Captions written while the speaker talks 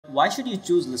Why should you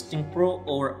choose ListingPro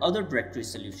over other directory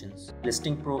solutions?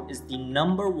 ListingPro is the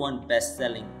 #1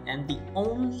 best-selling and the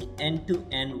only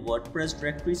end-to-end WordPress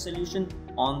directory solution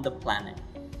on the planet.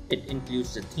 It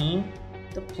includes the theme,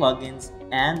 the plugins,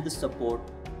 and the support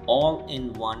all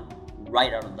in one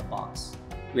right out of the box.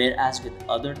 Whereas with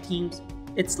other themes,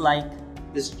 it's like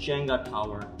this Jenga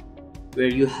tower where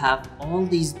you have all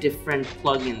these different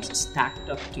plugins stacked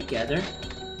up together,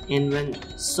 and when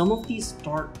some of these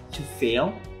start to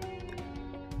fail,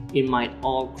 it might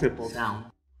all cripple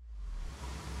down.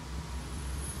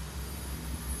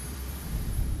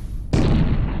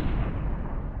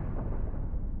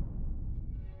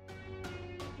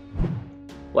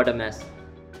 What a mess.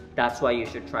 That's why you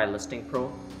should try ListingPro,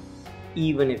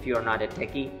 even if you're not a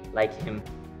techie like him.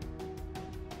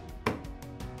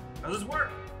 How does this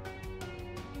work?